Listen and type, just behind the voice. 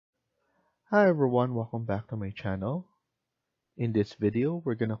Hi everyone, welcome back to my channel. In this video,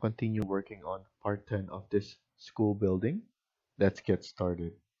 we're going to continue working on part 10 of this school building. Let's get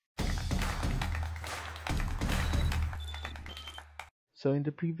started. So in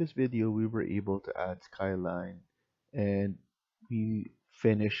the previous video, we were able to add skyline and we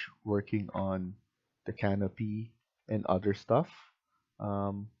finished working on the canopy and other stuff.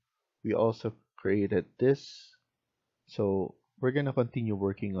 Um, we also created this. So we're gonna continue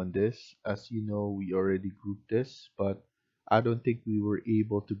working on this. As you know, we already grouped this, but I don't think we were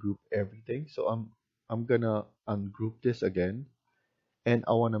able to group everything. So I'm gonna ungroup this again, and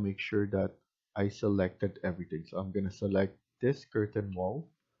I wanna make sure that I selected everything. So I'm gonna select this curtain wall,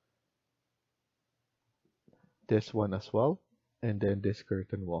 this one as well, and then this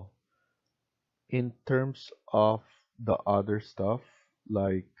curtain wall. In terms of the other stuff,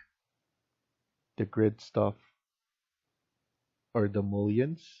 like the grid stuff or the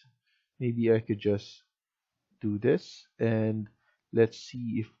mullions, maybe I could just do this and let's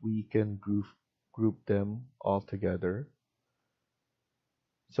see if we can group them all together.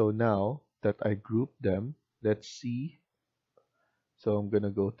 So now that I grouped them, let's see. So I'm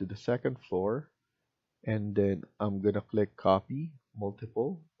gonna go to the second floor and then I'm gonna click copy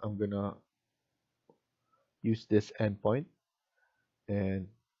multiple. I'm gonna use this endpoint and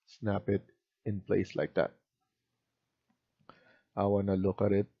snap it in place like that. I wanna look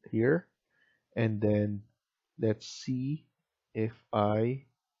at it here and then let's see if I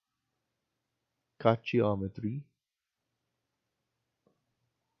cut geometry.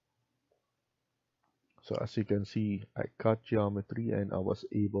 So as you can see, I cut geometry and I was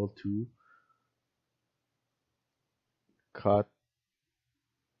able to cut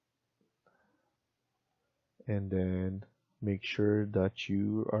and then make sure that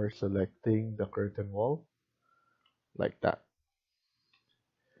you are selecting the curtain wall like that.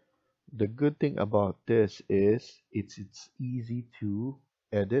 The good thing about this is it's easy to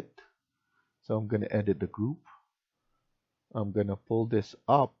edit. So I'm gonna edit the group. I'm gonna pull this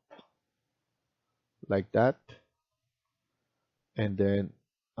up like that and then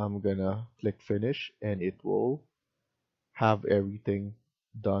I'm gonna click finish and it will have everything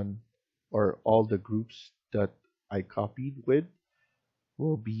done, or all the groups that I copied with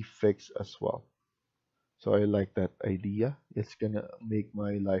will be fixed as well. So I like that idea. It's gonna make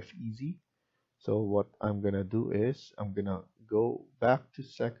my life easy. So what I'm gonna do is I'm gonna go back to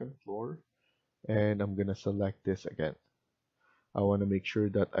second floor and I'm gonna select this again. I want to make sure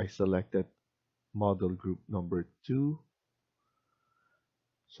that I selected model group number 2.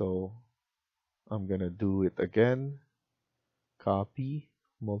 So I'm gonna do it again. Copy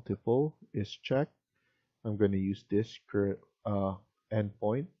multiple is checked. I'm gonna use this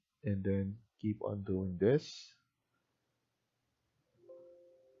endpoint and then keep on doing this.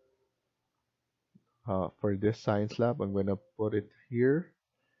 For this science lab, I'm gonna put it here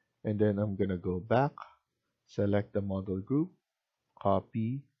and then I'm gonna go back, select the model group,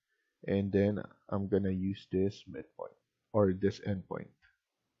 copy, and then I'm gonna use this midpoint or this endpoint.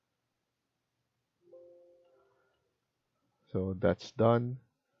 So that's done.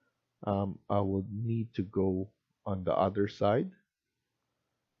 I would need to go on the other side.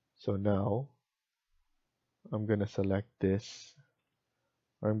 So now I'm gonna select this,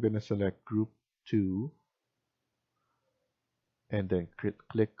 or I'm gonna select group 2 and then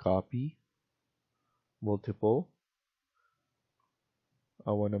click copy multiple.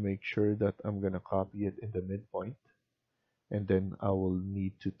 I want to make sure that I'm gonna copy it in the midpoint and then I will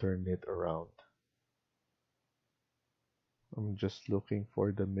need to turn it around. I'm just looking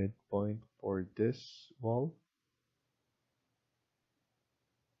for the midpoint for this wall.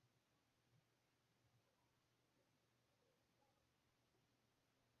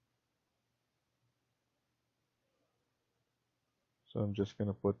 So I'm just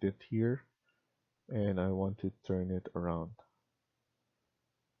gonna put it here and I want to turn it around.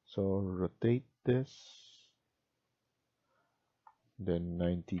 So rotate this, then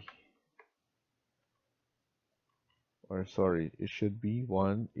 90. Or sorry, it should be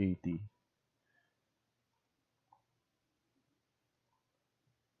 180.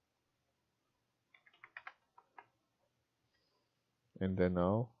 And then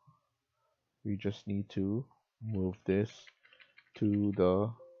now we just need to move this to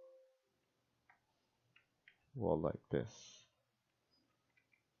the wall like this.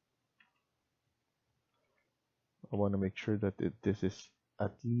 I want to make sure that this is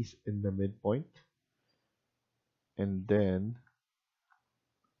at least in the midpoint, and then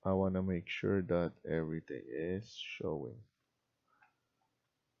I want to make sure that everything is showing.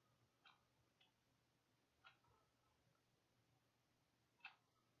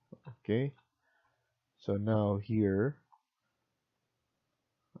 Okay, so now here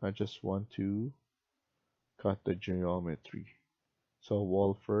I just want to cut the geometry. So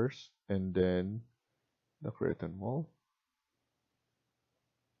wall first and then the curtain wall.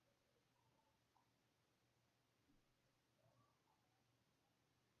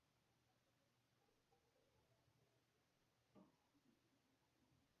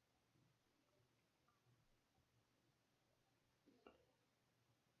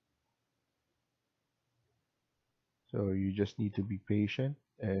 So you just need to be patient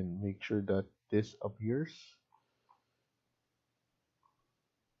and make sure that this appears.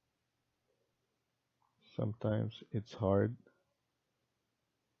 Sometimes it's hard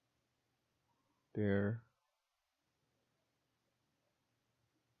there,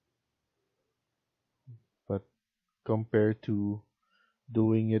 but compared to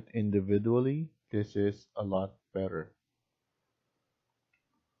doing it individually, this is a lot better.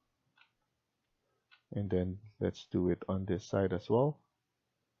 And then let's do it on this side as well.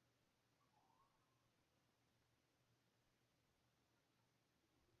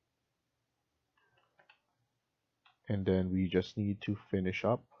 And then we just need to finish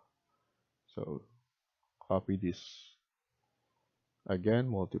up. So copy this again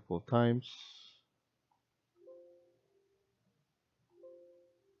multiple times.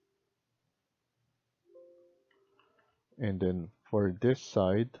 And then for this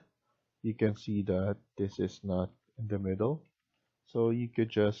side, you can see that this is not in the middle. So you could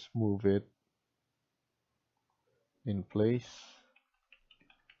just move it in place.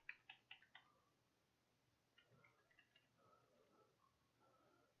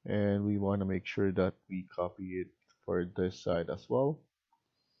 And we want to make sure that we copy it for this side as well.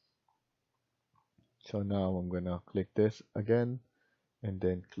 So now I'm going to click this again and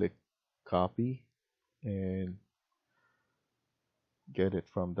then click copy and get it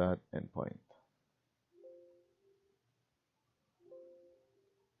from that endpoint.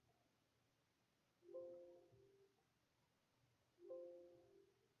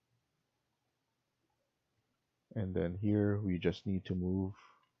 And then here we just need to move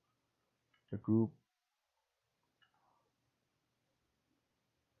the group.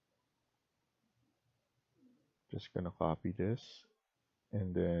 Just gonna copy this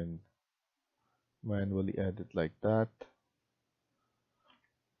and then manually edit like that.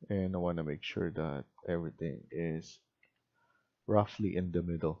 And I want to make sure that everything is roughly in the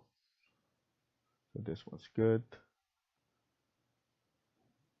middle. So this one's good.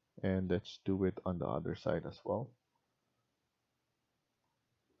 And let's do it on the other side as well.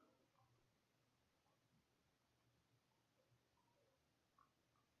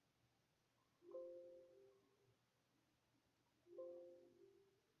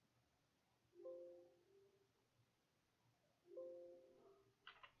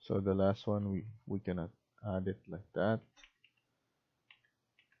 So the last one, we cannot add it like that.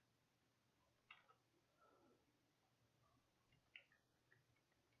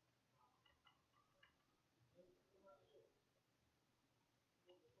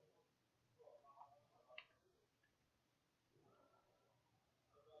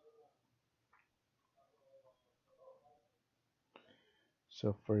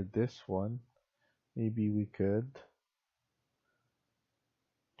 So for this one, maybe we could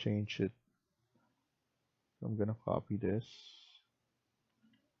change it. I'm gonna copy this.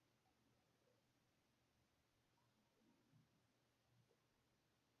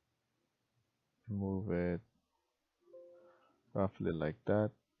 Move it roughly like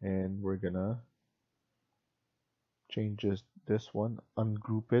that. And we're gonna change this one,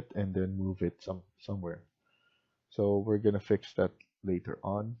 ungroup it, and then move it somewhere. So we're gonna fix that later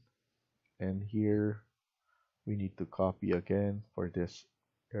on. And here we need to copy again for this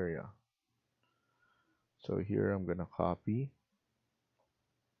area. So here I'm gonna copy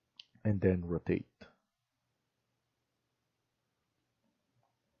and then rotate.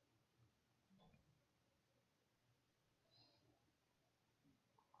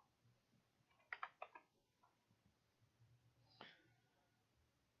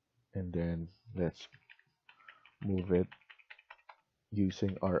 And then let's move it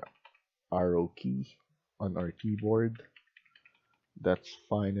using our arrow key on our keyboard. That's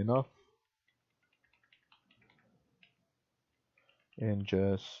fine enough. And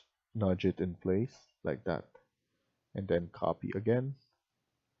just nudge it in place like that. And then copy again.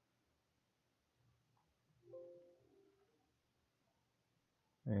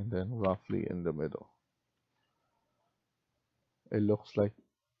 And then roughly in the middle. It looks like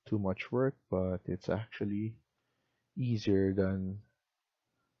too much work, but it's actually easier than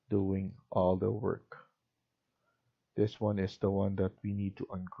doing all the work. This one is the one that we need to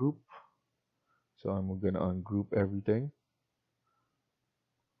ungroup. So I'm going to ungroup everything.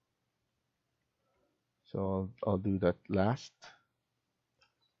 So I'll do that last.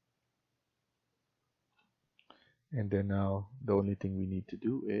 And then now the only thing we need to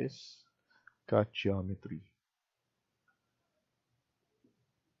do is cut geometry.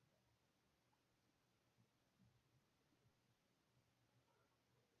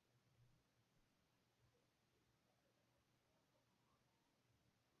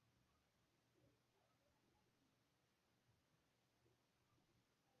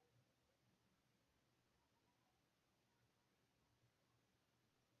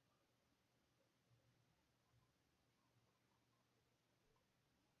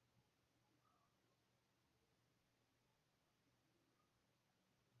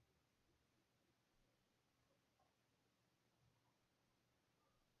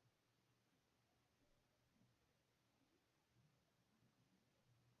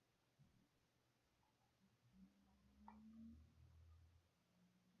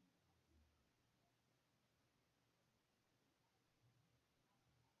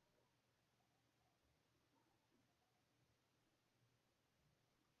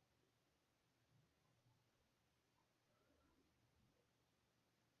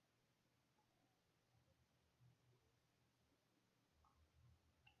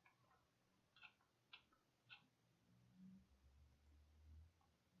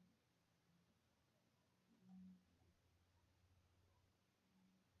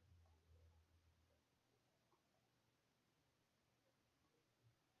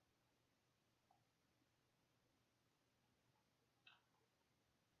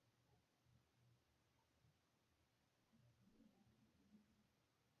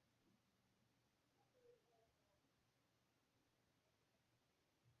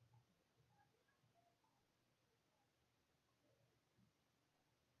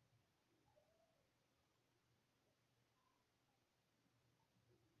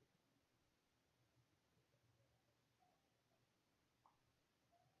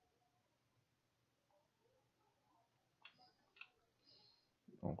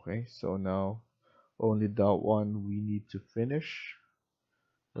 Okay, so now only that one we need to finish,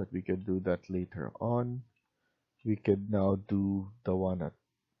 but we can do that later on. We could now do the one at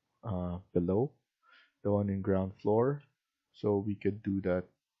below, the one in ground floor. So we could do that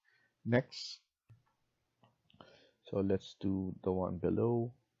next. So let's do the one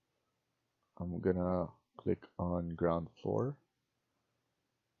below. I'm gonna click on ground floor.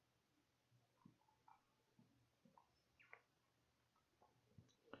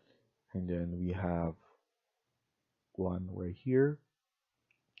 And then we have one right here.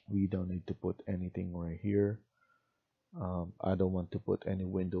 We don't need to put anything right here. I don't want to put any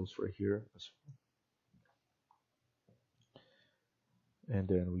windows right here. And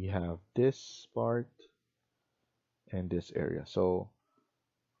then we have this part and this area. So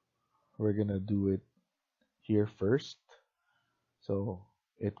we're gonna do it here first. So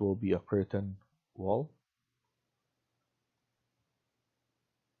it will be a curtain wall.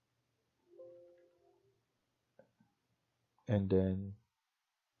 And then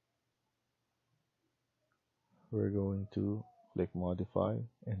we're going to click modify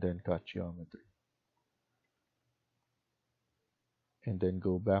and then cut geometry. And then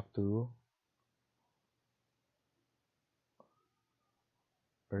go back to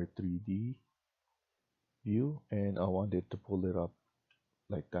our 3D view, and I want it to pull it up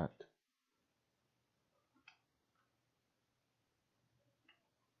like that.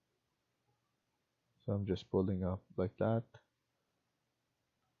 So I'm just pulling up like that.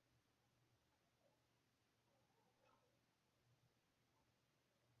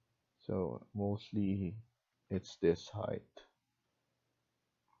 So mostly it's this height.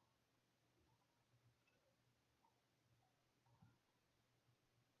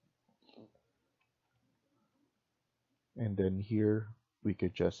 And then here we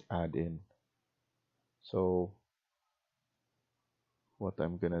could just add in. So what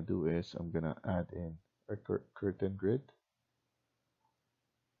I'm gonna do is I'm gonna add in a curtain grid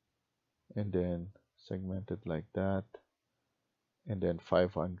and then segment it like that, and then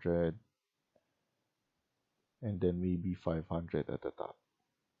 500, and then maybe 500 at the top.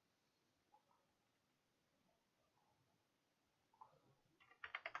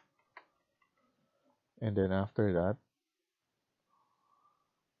 And then after that,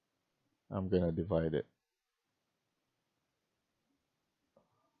 I'm gonna divide it.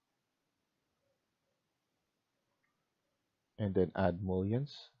 And then add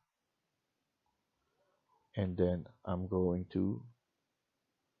mullions. And then I'm going to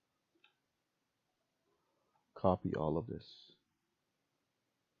copy all of this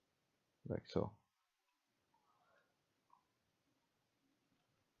like so.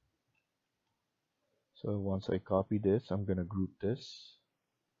 So once I copy this, I'm gonna group this.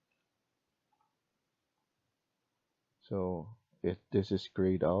 So if this is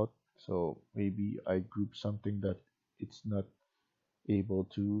grayed out, so maybe I group something that it's not able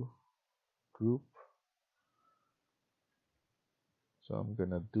to group. So I'm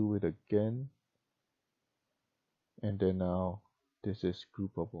gonna do it again, and then now this is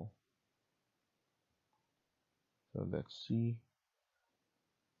groupable. So let's see.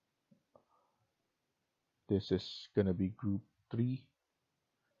 This is gonna be group 3,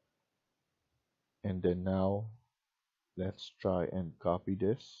 and then now let's try and copy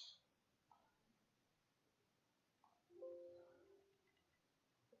this,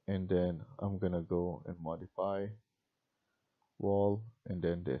 and then I'm gonna go and modify wall, and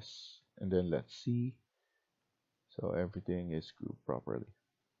then this, and then let's see. So everything is grouped properly.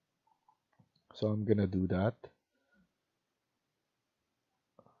 So I'm gonna do that.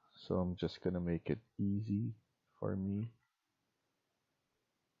 So I'm just gonna make it easy for me.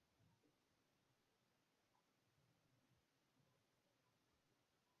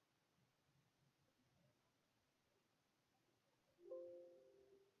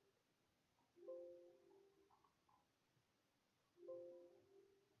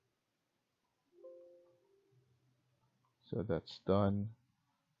 So that's done.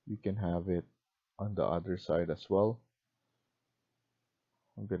 You can have it on the other side as well.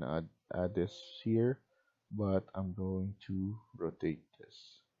 I'm gonna add this here, but I'm going to rotate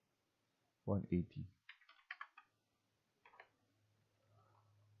this 180.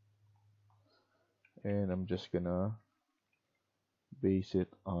 And I'm just gonna base it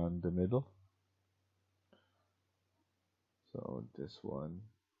on the middle. So this one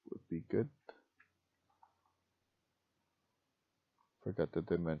would be good. Forgot the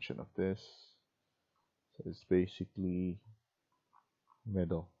dimension of this. So it's basically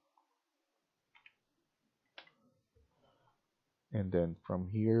middle. And then from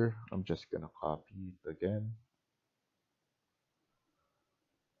here, I'm just gonna copy it again.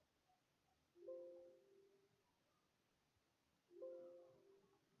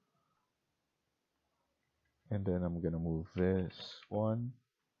 And then I'm gonna move this one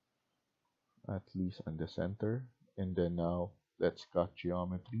at least on the center. And then now let's cut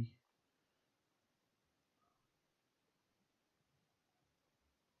geometry.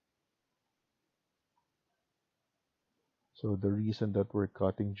 So the reason that we're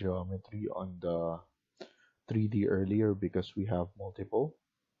cutting geometry on the 3D earlier, because we have multiple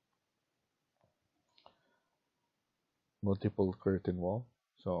curtain wall,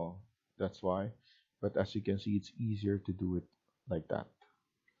 so that's why. But as you can see, it's easier to do it like that.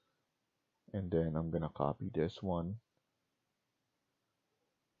 And then I'm gonna copy this one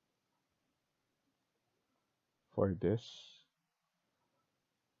for this.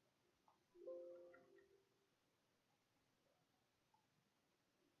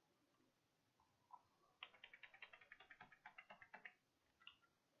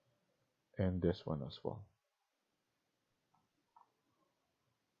 And this one as well.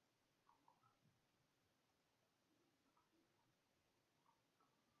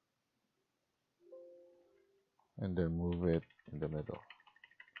 And then move it in the middle.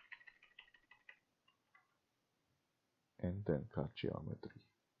 And then cut geometry.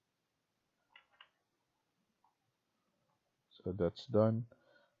 So that's done.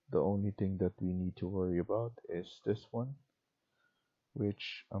 The only thing that we need to worry about is this one,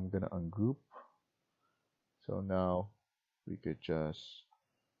 which I'm gonna ungroup. So now we could just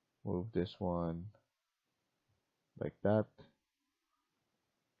move this one like that.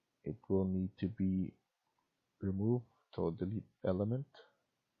 It will need to be removed, so delete element.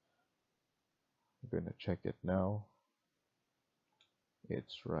 I'm gonna check it now.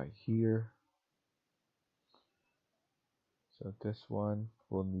 It's right here. So this one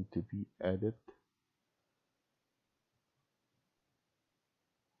will need to be edit.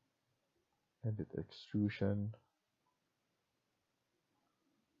 Edit extrusion.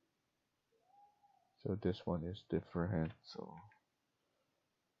 So this one is different, so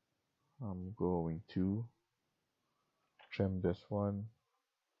I'm going to trim this one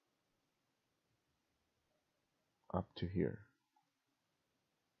up to here.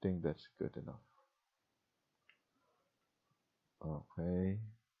 I think that's good enough. Okay.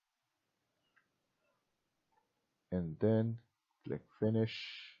 And then click finish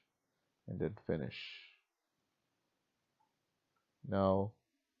and then finish. Now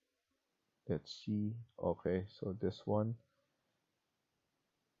let's see. Okay, so this one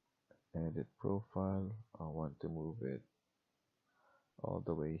Edit profile. I want to move it all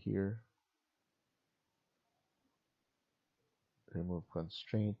the way here. Remove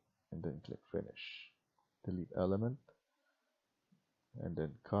constraint and then click finish. Delete element and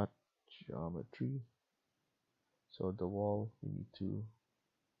then cut geometry. So the wall we need to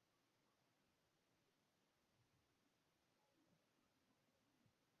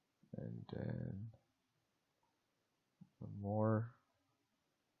and then one more.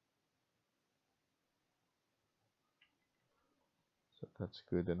 So that's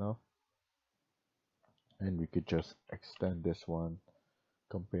good enough. And we could just extend this one,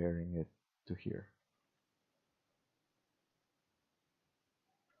 comparing it to here.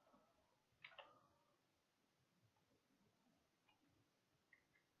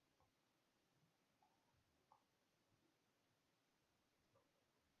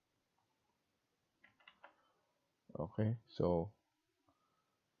 Okay, so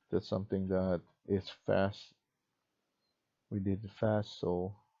that's something that is fast. We did it fast,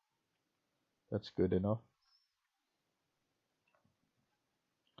 so that's good enough.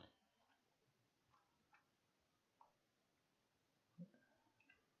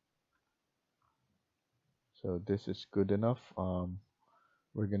 So this is good enough.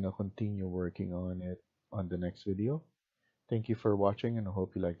 We're gonna continue working on it on the next video. Thank you for watching and I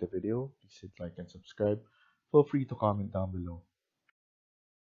hope you liked the video. Please hit like and subscribe. Feel free to comment down below.